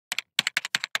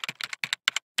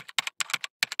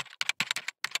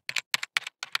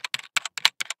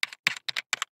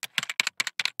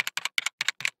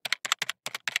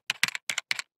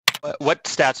What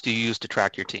stats do you use to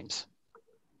track your teams?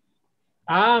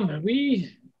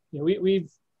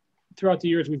 We've throughout the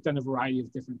years, we've done a variety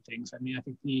of different things. I mean, I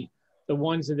think the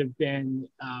ones that have been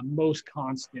most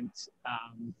constant,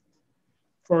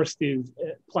 first is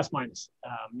plus minus.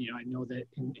 I know that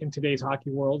in today's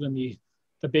hockey world and the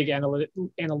big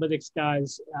analytics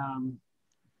guys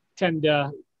tend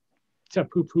to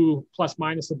poo-poo plus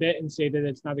minus a bit and say that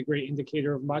it's not a great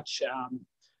indicator of much.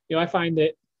 I find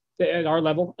that at our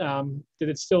level, that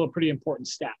it's still a pretty important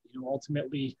stat.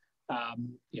 Ultimately,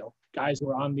 guys who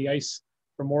are on the ice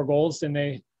for more goals than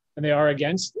they are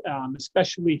against,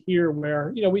 especially here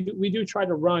where, we do try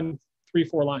to run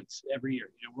 3-4 lines every year.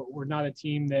 We're not a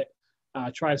team that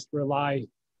tries to rely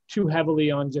too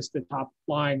heavily on just the top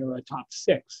line or a top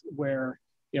six where,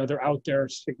 they're out there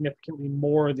significantly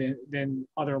more than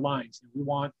other lines. We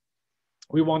want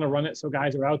to run it so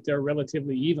guys are out there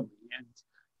relatively evenly. And,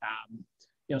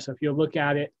 so if you look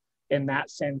at it in that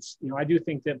sense, I do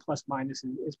think that plus minus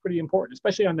is pretty important,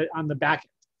 especially on the back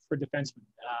end for defensemen.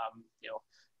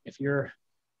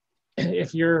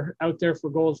 If you're out there for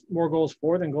more goals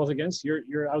for than goals against,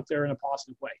 you're out there in a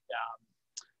positive way.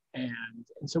 And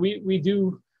so we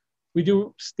do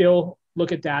still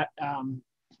look at that. And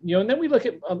then we look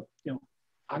at,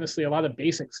 honestly, a lot of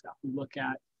basic stuff. We look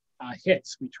at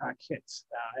hits. We track hits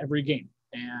every game.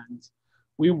 And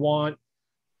we want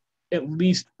at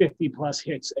least 50 plus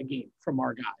hits a game from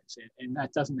our guys. And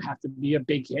that doesn't have to be a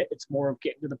big hit. It's more of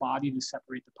getting to the body to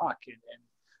separate the puck. And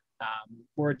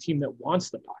we're a team that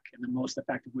wants the puck. And the most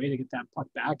effective way to get that puck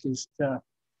back is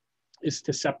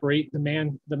to separate the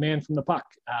man from the puck.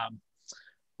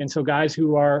 And so guys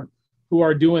who are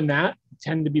doing that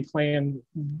tend to be playing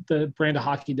the brand of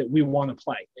hockey that we want to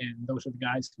play. And those are the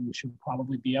guys who should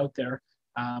probably be out there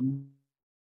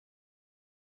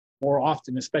more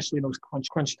often, especially in those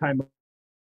crunch time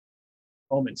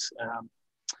moments.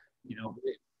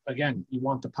 Again, you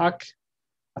want the puck.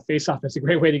 A face-off is a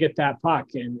great way to get that puck.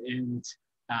 And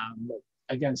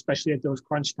again, especially at those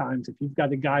crunch times, if you've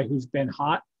got a guy who's been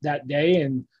hot that day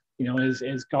and,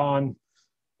 is gone,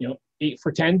 8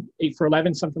 for 10, 8 for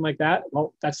 11, something like that.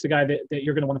 Well, that's the guy that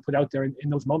you're going to want to put out there in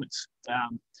those moments.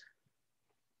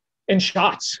 And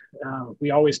shots, we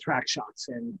always track shots.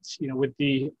 And, with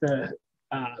the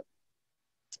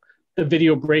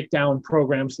video breakdown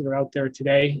programs that are out there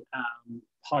today,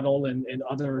 Huddle and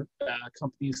other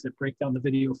companies that break down the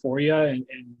video for you and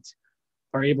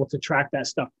are able to track that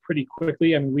stuff pretty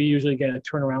quickly. I mean, we usually get a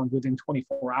turnaround within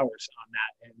 24 hours on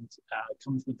that, and it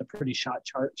comes with a pretty shot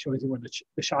chart, shows you where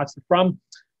the shots are from,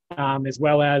 as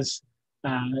well as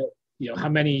how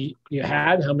many you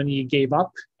had, how many you gave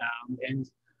up, and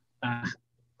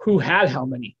who had how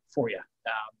many for you.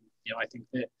 I think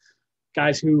that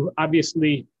guys who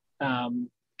obviously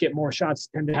get more shots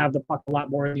tend to have the puck a lot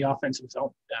more in the offensive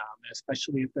zone,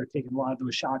 especially if they're taking a lot of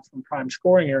those shots from prime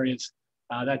scoring areas.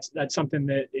 That's something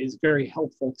that is very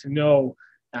helpful to know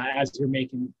as you're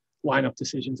making lineup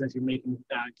decisions, as you're making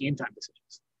game time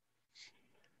decisions.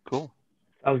 Cool.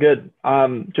 Sounds good.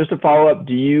 Just to follow up,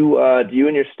 do you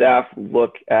and your staff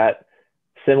look at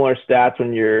similar stats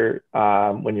when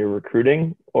you're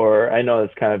recruiting? Or I know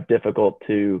it's kind of difficult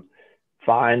to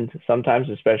find sometimes,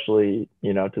 especially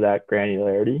to that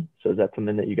granularity. So is that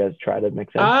something that you guys try to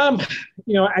mix in? I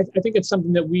think it's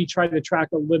something that we try to track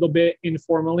a little bit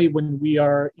informally when we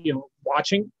are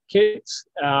watching kids.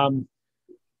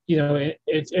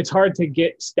 It's hard to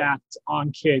get stats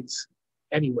on kids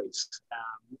anyways.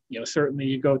 Certainly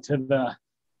you go to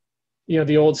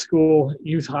the old school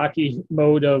youth hockey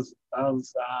mode of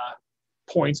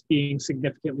points being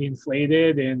significantly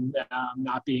inflated and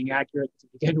not being accurate to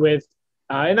begin with.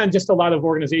 And then just a lot of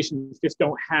organizations just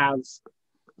don't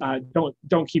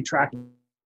keep tracking.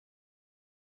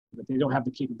 But they don't have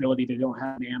the capability, they don't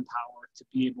have manpower to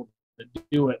be able to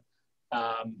do it.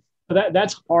 But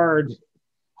that's hard.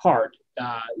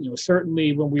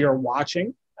 Certainly when we are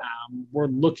watching, we're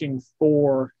looking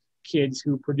for kids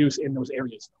who produce in those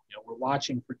areas. We're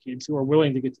watching for kids who are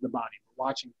willing to get to the body. We're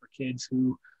watching for kids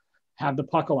who have the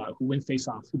puck a lot, who win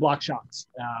faceoffs, who block shots,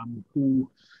 who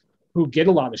get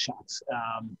a lot of shots.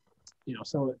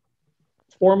 So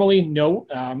formally, no.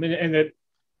 And the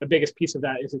biggest piece of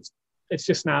that is it's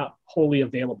just not wholly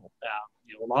available.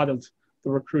 A lot of the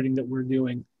recruiting that we're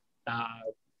doing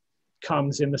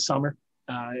comes in the summer.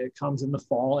 It comes in the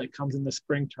fall. It comes in the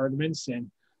spring tournaments. And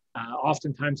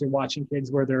oftentimes you're watching kids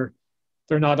where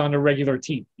they're not on a regular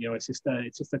team. It's just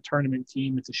a tournament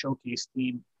team. It's a showcase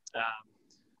team.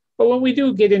 But when we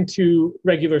do get into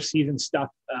regular season stuff,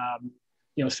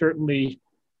 certainly,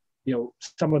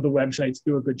 some of the websites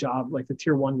do a good job, like the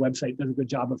Tier 1 website does a good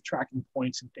job of tracking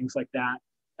points and things like that.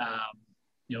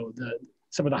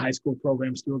 Some of the high school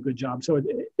programs do a good job. So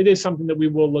it is something that we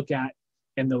will look at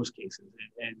in those cases.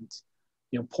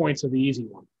 And points are the easy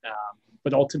one.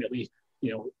 But ultimately,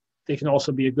 they can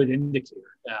also be a good indicator.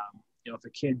 If a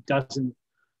kid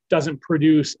doesn't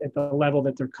produce at the level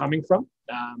that they're coming from,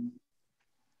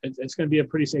 it's going to be a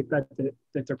pretty safe bet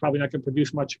that they're probably not going to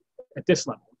produce much at this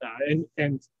level.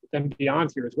 And then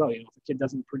beyond here as well, if a kid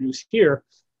doesn't produce here,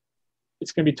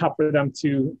 it's going to be tough for them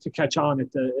to catch on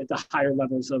at the higher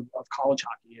levels of college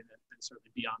hockey and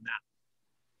certainly beyond that.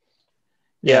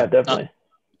 Yeah, definitely.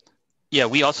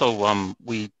 We also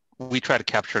we try to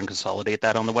capture and consolidate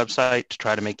that on the website to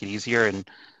try to make it easier, and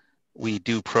we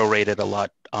do prorate it a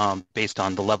lot based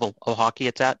on the level of hockey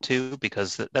it's at too,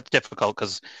 because that's difficult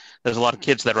because there's a lot of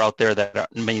kids that are out there that are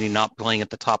maybe not playing at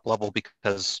the top level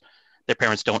because their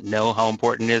parents don't know how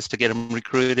important it is to get them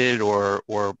recruited or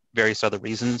various other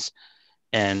reasons.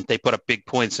 And they put up big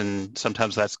points, and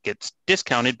sometimes that gets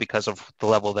discounted because of the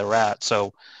level they're at.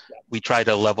 So we try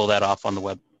to level that off on the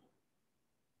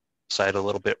website a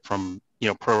little bit from,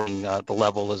 prorating the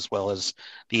level as well as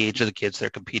the age of the kids they're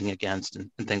competing against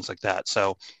and things like that.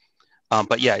 So,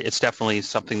 but yeah, it's definitely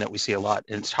something that we see a lot,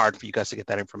 and it's hard for you guys to get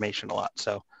that information a lot.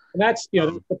 So, and that's, the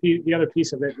other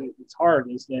piece of it that's hard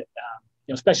is that,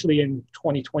 especially in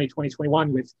 2020,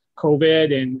 2021 with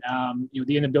COVID and,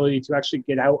 the inability to actually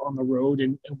get out on the road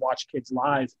and watch kids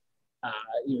live,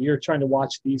 you're trying to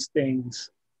watch these things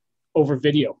over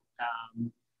video,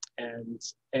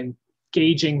 and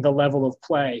gauging the level of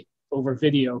play over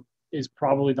video is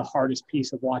probably the hardest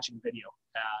piece of watching video.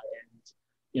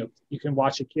 And you can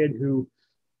watch a kid who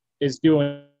is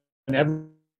doing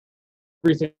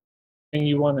everything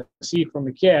you want to see from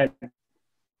a kid,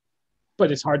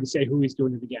 but it's hard to say who he's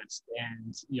doing it against,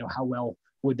 and how well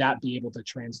would that be able to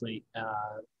translate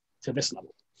to this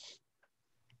level.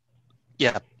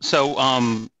 Yeah. So,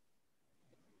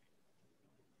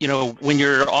 when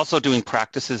you're also doing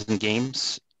practices and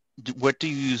games, what do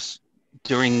you use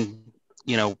during,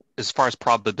 as far as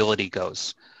probability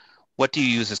goes? What do you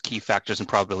use as key factors in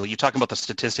probability? You're talking about the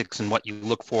statistics and what you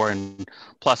look for and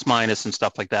plus minus and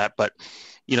stuff like that, but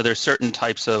there's certain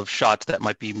types of shots that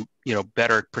might be,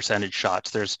 better percentage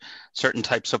shots. There's certain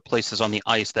types of places on the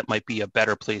ice that might be a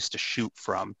better place to shoot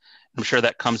from. I'm sure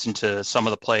that comes into some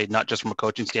of the play, not just from a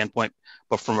coaching standpoint,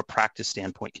 but from a practice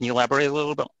standpoint. Can you elaborate a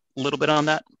little bit on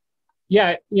that?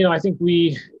 Yeah, I think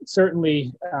we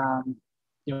certainly,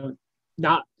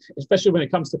 not, especially when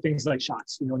it comes to things like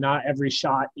shots, not every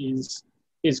shot is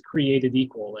created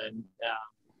equal. And,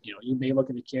 you may look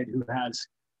at a kid who has,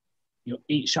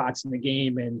 8 shots in the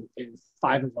game and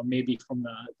 5 of them maybe from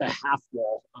the half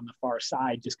wall on the far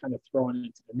side, just kind of throwing it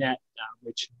into the net,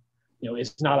 which,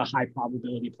 is not a high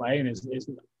probability play and is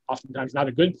oftentimes not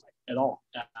a good play at all.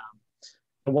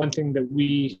 The one thing that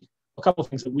a couple of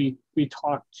things that we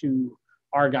talk to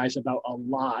our guys about a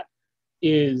lot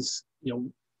is,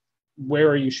 where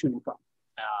are you shooting from?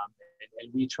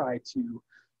 And we try to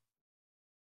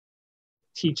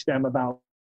teach them about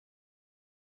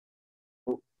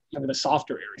the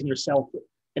softer areas, in yourself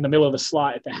in the middle of the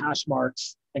slot at the hash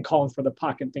marks and calling for the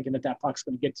puck and thinking that puck's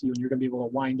going to get to you and you're going to be able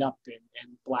to wind up and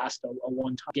blast a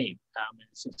one-time game. And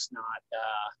it's just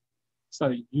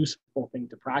not a useful thing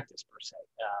to practice per se.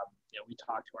 We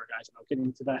talk to our guys about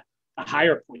getting to the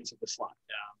higher points of the slot,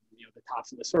 the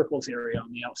tops of the circles area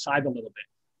on the outside a little bit,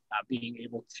 being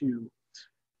able to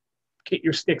get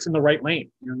your sticks in the right lane,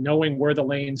 knowing where the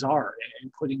lanes are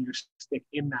and putting your stick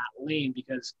in that lane,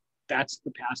 because that's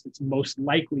the pass that's most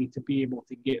likely to be able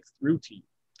to get through to you.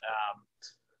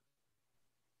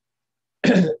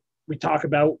 We talk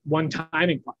about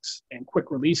one-timing pucks and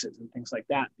quick releases and things like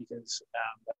that, because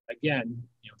again,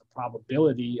 the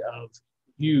probability of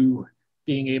you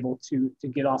being able to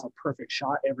get off a perfect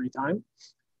shot every time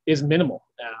is minimal.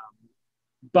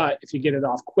 But if you get it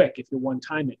off quick, if you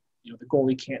one-time it, the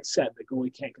goalie can't set, the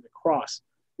goalie can't get across.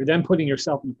 You're then putting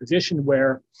yourself in a position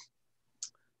where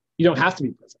you don't have to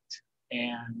be perfect.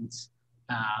 And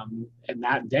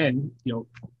that then,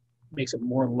 makes it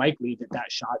more likely that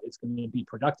shot is going to be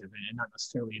productive and not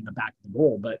necessarily in the back of the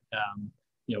goal, but,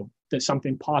 that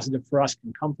something positive for us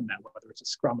can come from that, whether it's a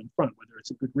scrum in front, whether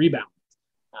it's a good rebound,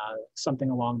 something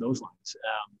along those lines.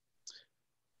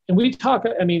 And we talk,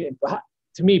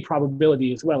 to me,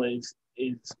 probability as well is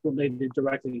related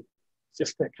directly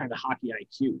just to kind of hockey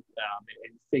IQ and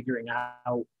figuring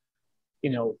out,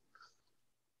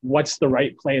 what's the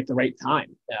right play at the right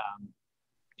time.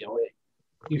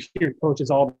 You hear coaches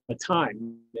all the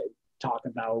time that talk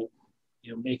about,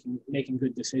 making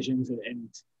good decisions and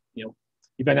you've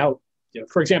been out,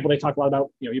 for example, they talk a lot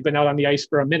about, you've been out on the ice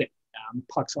for a minute,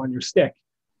 puck's on your stick.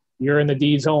 you're in the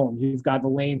D zone. You've got the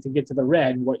lane to get to the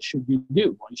red. What should you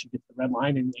do? Well, you should get to the red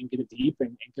line and get it deep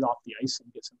and get off the ice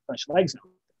and get some fresh legs out.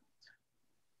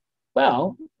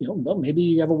 Well, maybe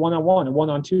you have a one-on-one, a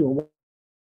one-on-two, a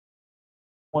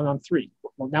one-on-three.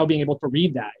 Well, now being able to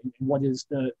read that and what is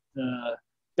the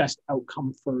best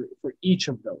outcome for each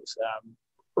of those.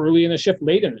 Early in the shift,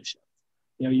 late in the shift.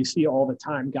 You see all the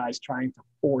time guys trying to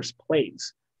force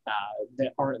plays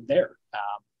that aren't there.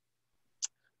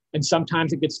 And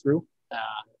sometimes it gets through.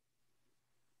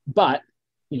 But,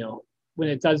 when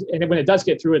it does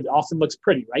get through, it often looks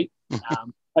pretty, right?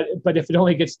 But if it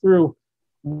only gets through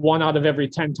 1 out of every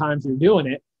 10 times you're doing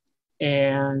it,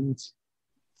 and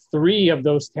 3 of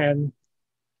those 10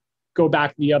 go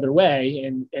back the other way,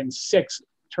 and 6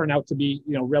 turn out to be,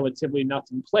 relatively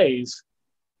nothing plays,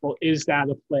 well, is that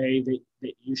a play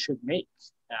that you should make?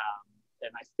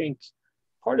 And I think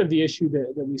part of the issue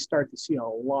that we start to see a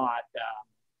lot,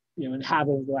 and have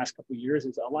over the last couple of years,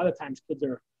 is a lot of times kids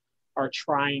are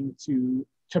trying to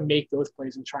make those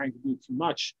plays and trying to do too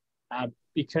much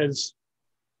because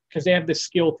they have the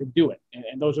skill to do it,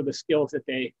 and those are the skills that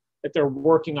they're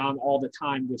working on all the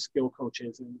time with skill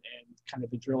coaches and kind of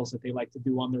the drills that they like to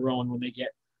do on their own when they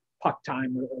get puck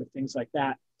time or things like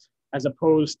that, as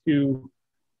opposed to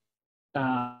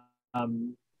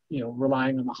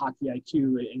relying on the hockey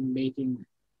IQ and making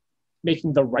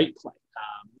the right play.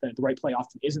 The right play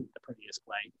often isn't the prettiest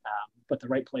play, but the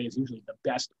right play is usually the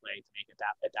best play to make at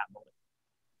that moment.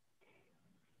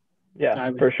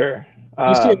 Yeah, for sure.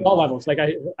 You see it at all levels. Like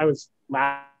I was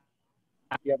laughing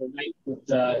the other night in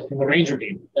the Ranger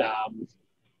game.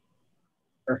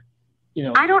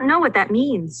 I don't know what that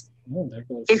means. Oh, there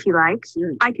goes if you like,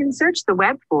 Siri. I can search the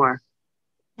web for.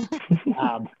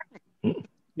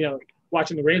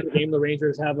 Watching the Ranger game, the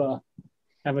Rangers have a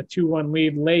 2-1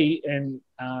 lead late, and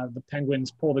the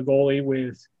Penguins pull the goalie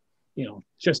with,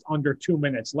 just under 2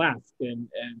 minutes left, and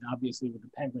obviously with the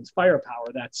Penguins'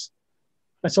 firepower, that's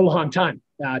a long time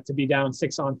to be down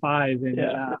 6-on-5, and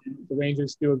the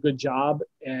Rangers do a good job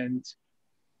and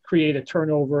create a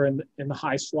turnover in the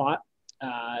high slot,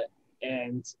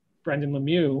 and Brendan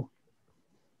Lemieux,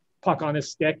 puck on his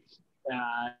stick,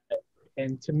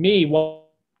 and to me,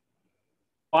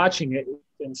 watching it,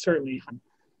 and certainly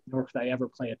nor could I ever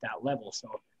play at that level. So,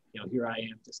 here I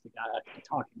am, just a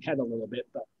talking head a little bit.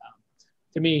 But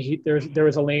to me, there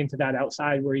was a lane to that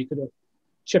outside where he could have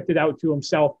chipped it out to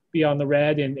himself beyond the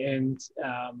red and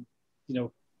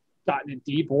gotten it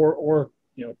deep or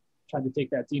tried to take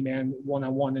that D-man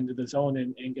one-on-one into the zone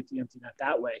and get the empty net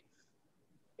that way.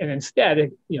 And instead,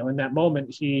 in that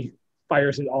moment, he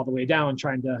fires it all the way down,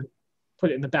 trying to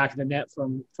put it in the back of the net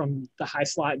from the high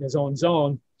slot in his own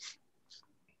zone,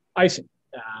 icing.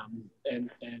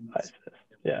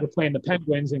 We're playing the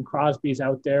Penguins, and Crosby's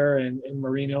out there, and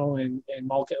Marino and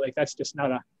Malkin. Like, that's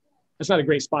not a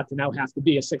great spot to now have to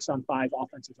be a 6-on-5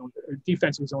 offensive zone or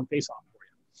defensive zone faceoff for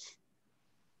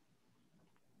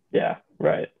you. Yeah,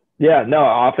 right. Yeah, no.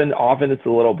 Often it's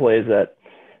the little plays that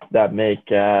make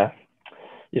that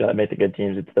make the good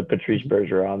teams. It's the Patrice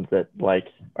Bergerons that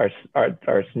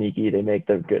are sneaky. They make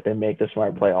the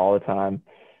smart play all the time.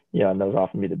 And those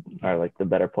often are the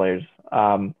better players.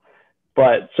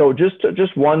 But so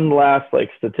just one last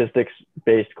statistics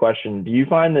based question. Do you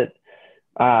find that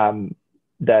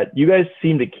that you guys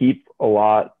seem to keep a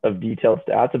lot of detailed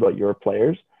stats about your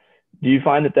players? Do you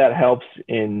find that helps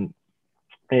in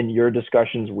your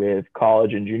discussions with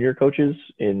college and junior coaches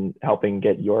in helping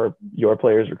get your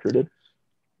players recruited?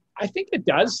 I think it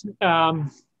does.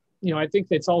 I think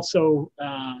it's also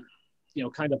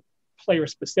kind of player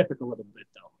specific a little bit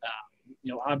though.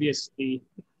 Obviously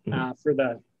for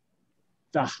the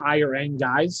higher end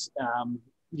guys,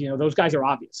 those guys are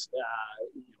obvious.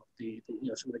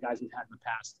 Some of the guys we've had in the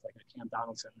past, like Cam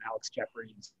Donaldson, Alex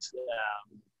Jeffries,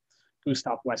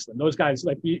 Gustav Westland, those guys,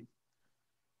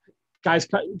 guys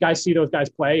see those guys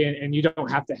play, and you don't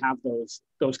have to have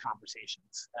those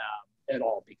conversations at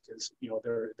all because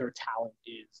their talent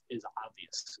is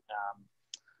obvious.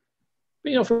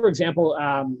 But for example,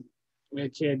 we had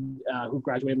a kid who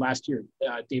graduated last year,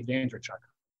 David Andrechuk,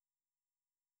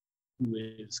 who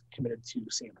is committed to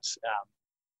Sanders.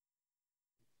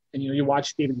 And you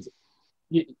watch David.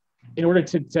 In order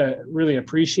to really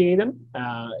appreciate him,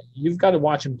 you've got to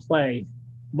watch him play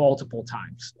multiple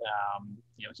times.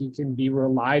 He can be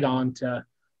relied on to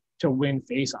win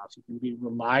faceoffs. He can be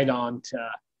relied on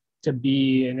to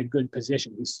be in a good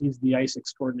position. He sees the ice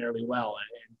extraordinarily well.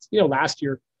 And last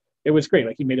year it was great.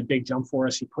 He made a big jump for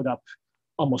us. He put up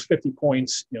almost 50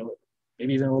 points.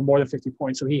 Maybe even a little more than 50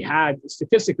 points. So he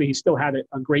still had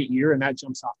a great year, and that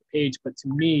jumps off the page. But to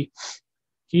me,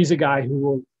 he's a guy who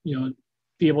will,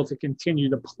 be able to continue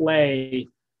to play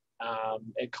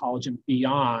at college and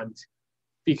beyond,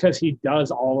 because he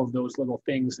does all of those little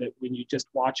things that when you just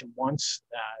watch him once,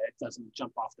 it doesn't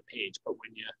jump off the page. But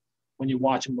when you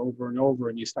watch him over and over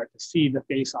and you start to see the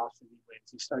face-offs that he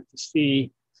wins, you start to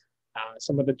see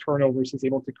some of the turnovers he's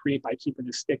able to create by keeping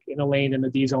his stick in a lane in the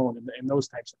D zone and those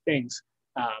types of things,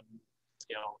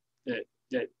 you know,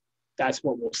 that's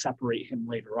what will separate him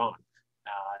later on.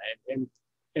 And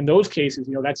in those cases,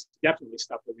 you know, that's definitely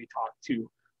stuff that we talk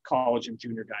to college and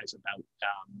junior guys about,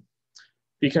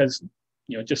 because,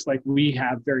 you know, just like we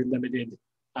have very limited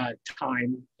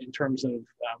time in terms of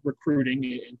recruiting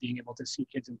and being able to see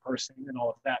kids in person and all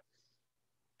of that,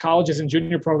 colleges and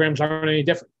junior programs aren't any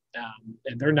different.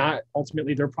 And they're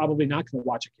probably not going to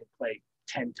watch a kid play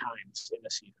 10 times in a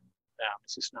season.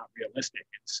 It's just not realistic.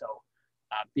 And so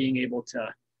being able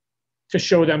to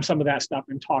show them some of that stuff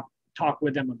and talk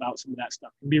with them about some of that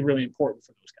stuff can be really important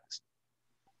for those guys.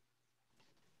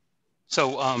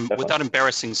 So without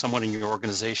embarrassing someone in your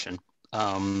organization,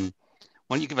 why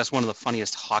don't you give us one of the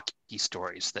funniest hockey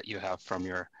stories that you have from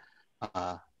your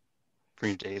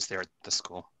days there at the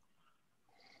school?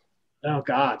 Oh,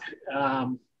 God.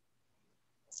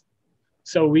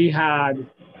 So we had a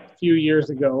few years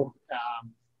ago,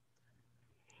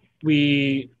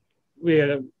 we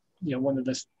had one of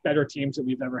the better teams that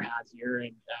we've ever had here,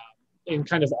 and in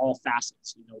kind of all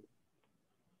facets. You know,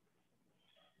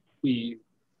 we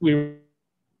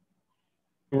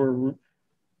were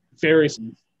very,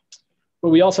 but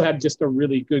we also had just a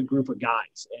really good group of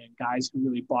guys, and guys who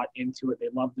really bought into it. They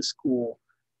loved the school,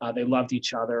 they loved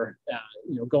each other.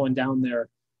 You know, going down there,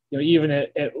 you know, even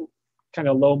at kind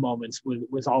of low moments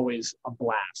was always a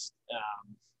blast.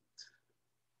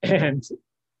 And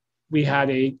we had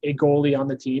a goalie on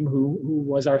the team who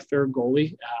was our third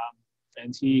goalie.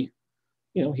 And he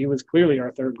was clearly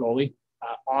our third goalie.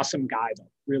 Awesome guy, though.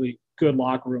 Really good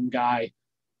locker room guy.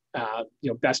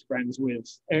 You know, best friends with,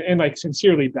 and like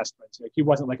sincerely best friends. Like he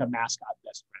wasn't like a mascot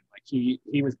best friend. Like he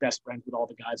was best friends with all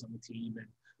the guys on the team. And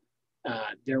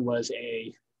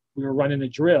we were running a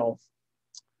drill,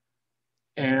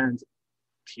 and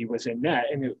he was in net,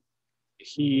 and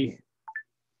he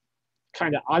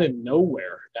kind of out of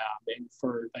nowhere, and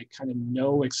for like kind of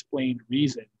no explained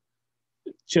reason,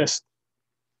 just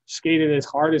skated as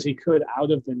hard as he could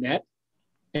out of the net,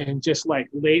 and just like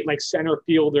center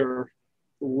fielder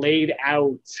laid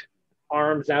out,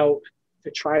 arms out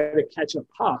to try to catch a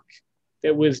puck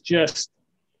that was just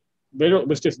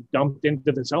dumped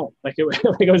into the zone. Like it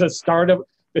was the start of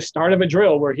a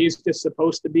drill where he's just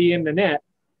supposed to be in the net,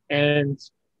 and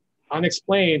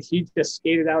unexplained, he just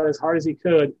skated out as hard as he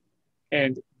could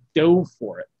and dove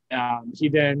for it. He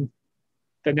then,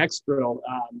 the next drill,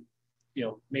 you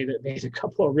know, made a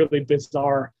couple of really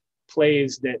bizarre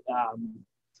plays that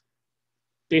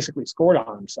basically scored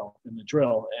on himself in the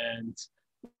drill. And,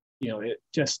 you know, it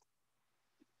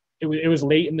was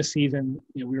late in the season.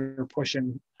 You know, we were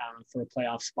pushing for a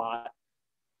playoff spot,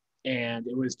 and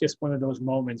it was just one of those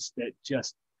moments that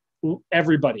just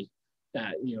everybody,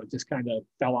 you know, just kind of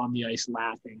fell on the ice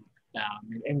laughing,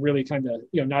 and really kind of,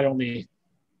 you know, not only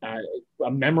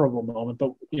a memorable moment,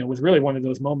 but, you know, was really one of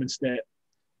those moments that,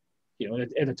 you know,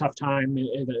 at a tough time,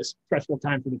 at a stressful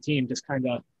time for the team, just kind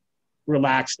of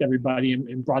relaxed everybody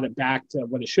and brought it back to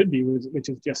what it should be, which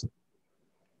is just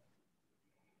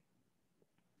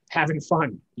having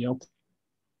fun, you know,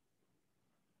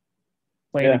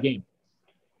 playing the game.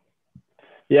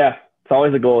 Yeah, it's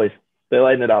always the goalies. They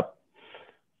lighten it up.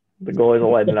 The goalies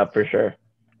will lighten it up for sure.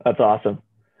 That's awesome.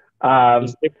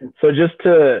 So just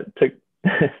to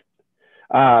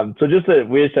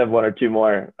we just have one or two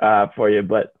more for you,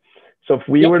 but so if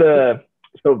we were to,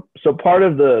 so part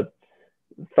of the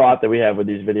thought that we have with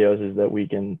these videos is that we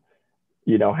can,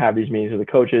 you know, have these meetings with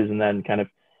the coaches and then kind of,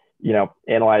 you know,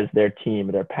 analyze their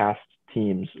team, their past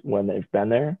teams when they've been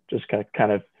there, just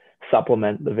kind of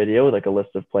supplement the video with like a list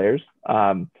of players.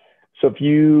 So if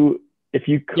you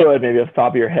could, maybe off the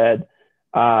top of your head,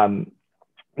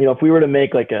 you know, if we were to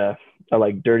make like a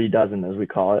like dirty dozen, as we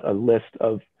call it, a list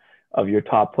of your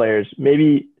top players,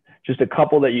 maybe just a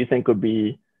couple that you think would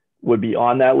be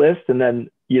on that list, and then,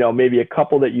 you know, maybe a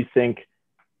couple that you think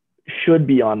should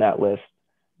be on that list,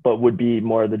 but would be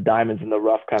more of the diamonds in the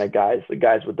rough kind of guys, the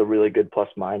guys with the really good plus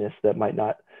minus that might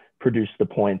not produce the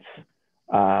points,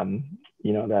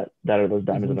 you know, that are those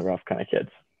diamonds in the rough kind of kids.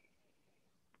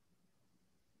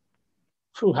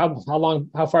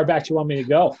 How far back do you want me to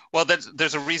go? Well,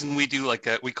 there's a reason we do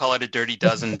we call it a dirty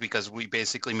dozen, because we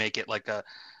basically make it like a,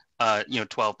 you know,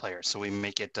 12 players. So we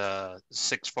make it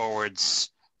 6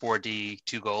 forwards, 4D,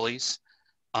 2 goalies.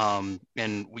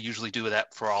 And we usually do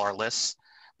that for all our lists.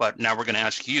 But now we're going to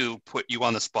ask you, put you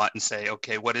on the spot and say,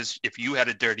 okay, if you had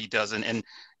a dirty dozen, and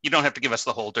you don't have to give us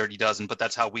the whole dirty dozen, but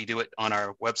that's how we do it on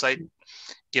our website.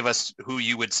 Give us who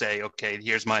you would say, okay,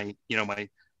 here's my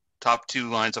top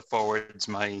 2 lines of forwards,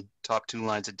 my top 2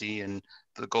 lines of D, and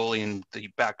the goalie and the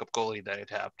backup goalie that I'd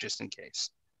have just in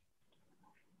case.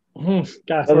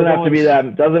 Doesn't have to be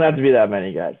that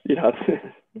many guys,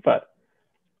 but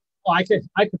well, I could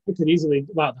easily.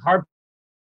 Well, the hard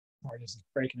part is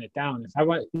breaking it down. If I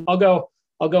want, I'll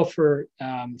go for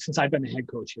since I've been the head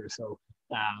coach here, so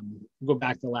go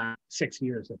back the last 6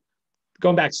 years.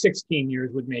 Going back 16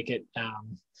 years would make it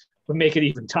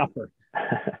even tougher.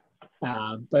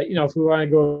 But if we want to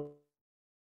go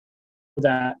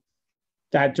that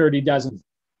dirty dozen,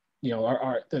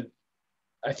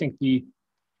 I think the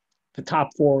top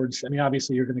forwards. I mean,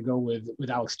 obviously you're going to go with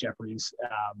Alex Jeffries,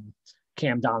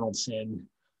 Cam Donaldson,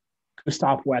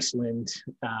 Gustav Westland,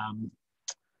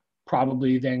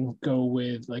 probably then go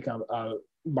with like a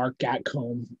Mark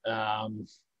Gatcomb,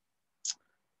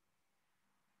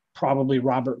 probably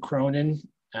Robert Cronin,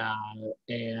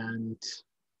 and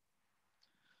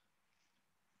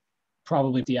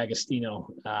probably D'Agostino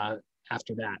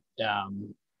after that.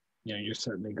 You're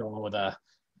certainly going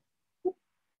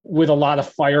with a lot of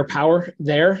firepower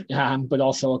there, but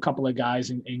also a couple of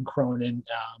guys in Cronin,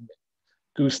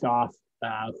 Gustav,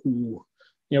 who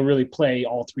really play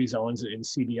all 3 zones and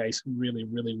see the ice really,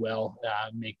 really well,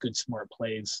 make good, smart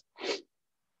plays.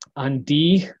 On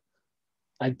D,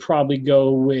 I'd probably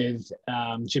go with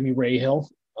Jimmy Rahill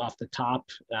off the top.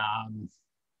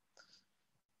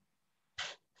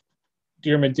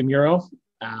 Diarmid DeMuro.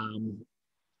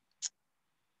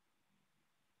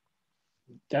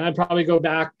 Then I'd probably go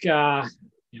back, 2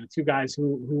 guys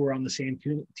who were on the same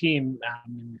team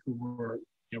and who were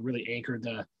really anchored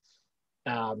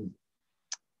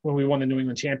when we won the New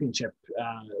England Championship.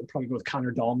 I'd probably go with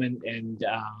Connor Dahlman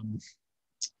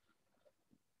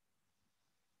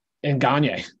and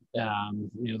Gagne.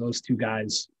 Those 2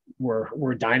 guys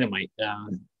were dynamite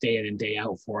day in and day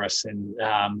out for us.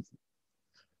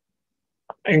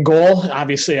 And goal,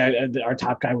 obviously, our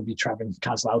top guy would be Trevin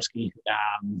Kozlowski,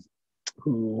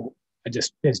 who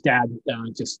his dad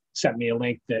just sent me a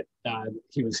link that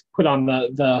he was put on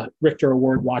the Richter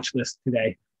Award watch list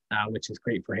today, which is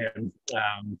great for him.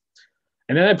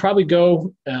 And then I'd probably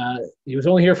go. He was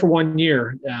only here for 1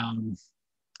 year,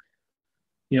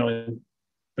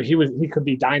 but he could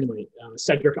be dynamite.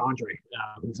 Cedric Andre,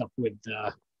 who's up with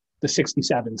the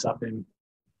 67s up in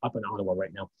Ottawa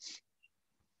right now.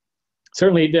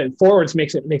 Certainly, the forwards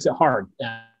makes it hard.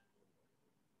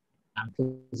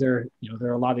 Because there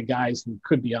are a lot of guys who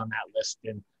could be on that list,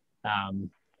 and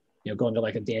going to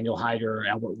like a Daniel Hyder,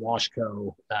 Albert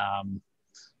Washko,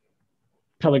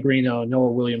 Pellegrino,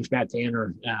 Noah Williams, Matt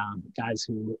Danner, guys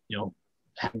who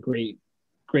had great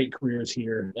careers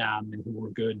here, and who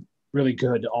were good, really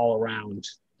good all around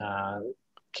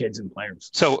kids and players.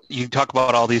 So you talk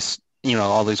about all these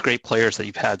great players that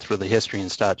you've had through the history and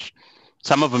such.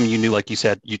 Some of them you knew, like you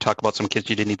said, you talk about some kids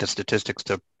you didn't need the statistics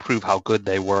to prove how good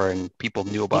they were and people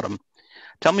knew about them.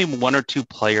 Tell me 1 or 2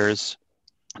 players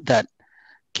that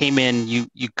came in, you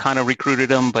kind of recruited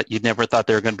them, but you never thought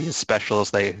they were going to be as special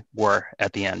as they were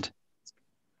at the end.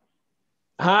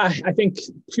 I think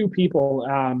 2 people,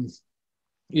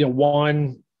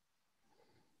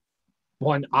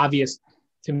 one obvious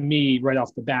to me right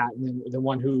off the bat, and then the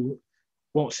one who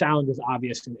won't sound as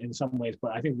obvious in some ways,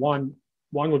 but I think one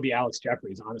would be Alex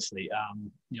Jeffries, honestly.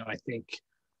 I think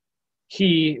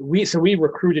we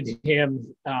recruited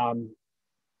him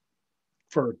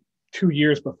for 2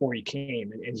 years before he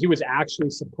came. And he was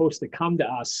actually supposed to come to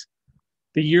us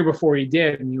the year before he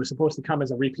did. And he was supposed to come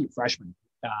as a repeat freshman.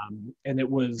 And it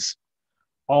was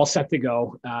all set to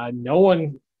go. No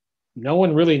one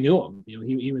really knew him.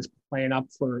 He was playing up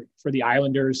for the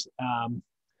Islanders.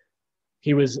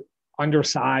 He was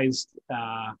undersized,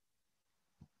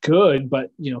 good,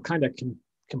 but kind of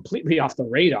completely off the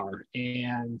radar.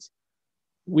 And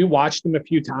we watched him a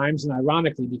few times, and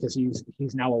ironically, because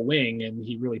he's now a wing and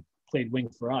he really played wing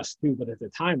for us too. But at the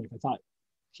time, I thought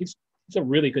he's a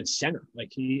really good center.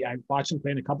 I watched him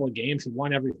play in a couple of games. He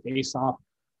won every faceoff,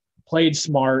 played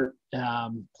smart,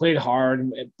 played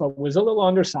hard, but was a little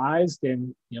undersized.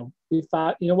 And we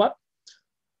thought, what?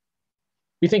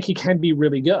 We think he can be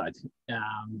really good,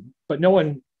 but no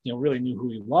one really knew who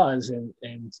he was, and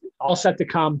all set to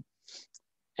come.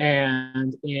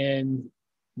 And in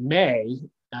May,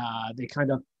 they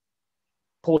kind of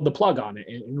pulled the plug on it.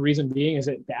 And the reason being is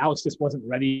that Alex just wasn't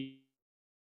ready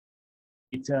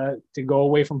to go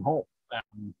away from home.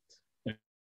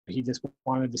 he just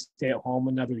wanted to stay at home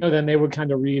another year. Then they would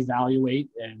kind of reevaluate.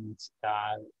 And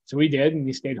so he did, and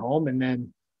he stayed home. And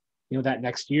then, that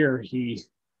next year he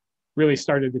really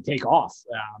started to take off.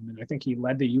 And I think he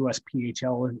led the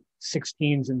USPHL in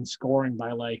 16s in scoring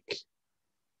by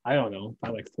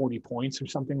by 40 points or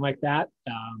something like that.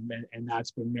 And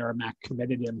that's when Merrimack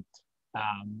committed him.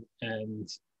 And,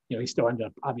 he still ended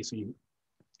up, obviously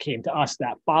came to us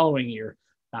that following year.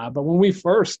 But when we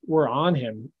first were on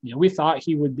him, we thought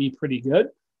he would be pretty good,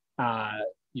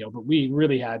 but we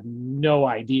really had no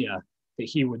idea that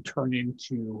he would turn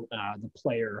into the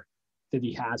player that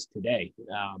he has today.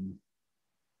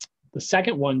 The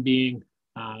second one being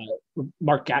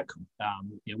Mark Gatko.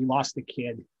 We lost the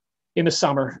kid in the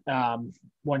summer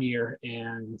one year,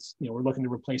 and we're looking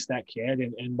to replace that kid.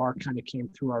 And Mark kind of came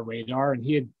through our radar, and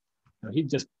he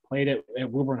just played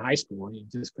at Woburn High School. He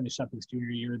just finished up his junior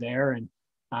year there, and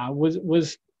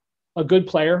was a good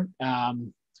player,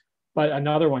 but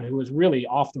another one who was really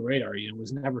off the radar.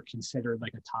 Was never considered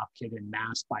like a top kid in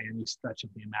Mass by any stretch of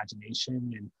the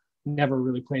imagination, and never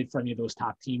really played for any of those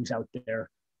top teams out there.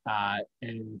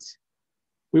 And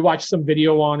we watched some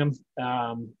video on him.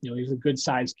 He was a good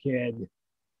sized kid. He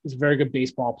was a very good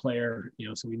baseball player,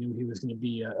 so we knew he was going to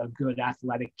be a good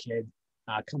athletic kid.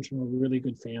 Comes from a really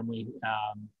good family.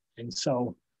 And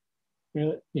so,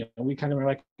 we kind of were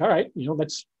like, all right,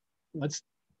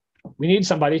 we need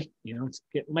somebody, it's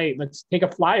getting late. Let's take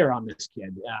a flyer on this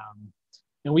kid.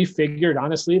 And we figured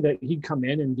honestly that he'd come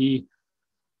in and be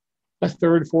a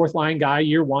third, fourth line guy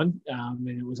year one. And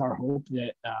it was our hope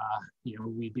that,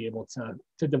 we'd be able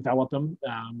to develop him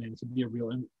and to be a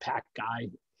real impact guy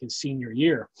his senior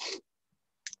year.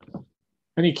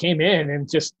 And he came in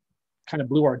and just kind of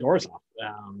blew our doors off.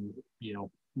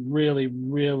 Really,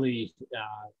 really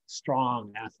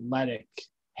strong, athletic,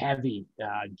 heavy,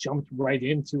 jumped right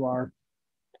into our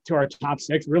top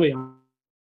six, really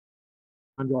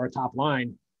onto our top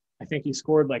line. I think he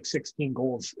scored 16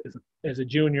 goals as a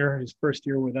junior. His first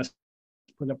year with us,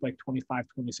 put up 25,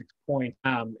 26 points,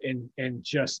 and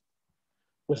just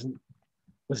was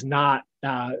not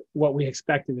what we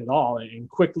expected at all. And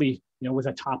quickly, was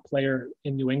a top player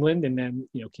in New England, and then,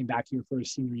 came back here for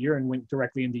his senior year and went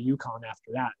directly into UConn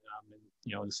after that.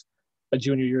 And, was a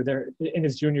junior year there, in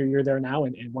his junior year there now,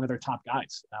 and one of their top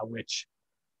guys, which,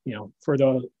 for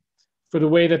the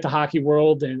way that the hockey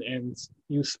world and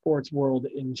youth sports world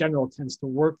in general tends to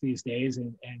work these days,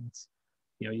 and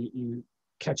you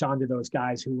catch on to those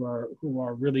guys who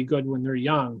are really good when they're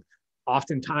young.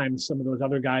 Oftentimes, some of those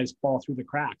other guys fall through the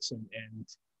cracks, and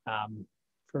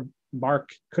for Mark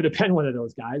could have been one of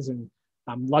those guys. And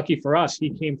lucky for us, he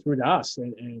came through to us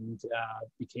and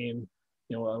became,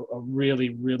 a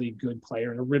really, really good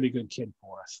player and a really good kid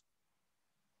for us.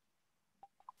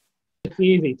 It's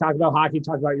easy. Talk about hockey,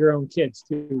 talk about your own kids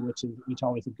too, which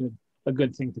always a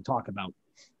good thing to talk about.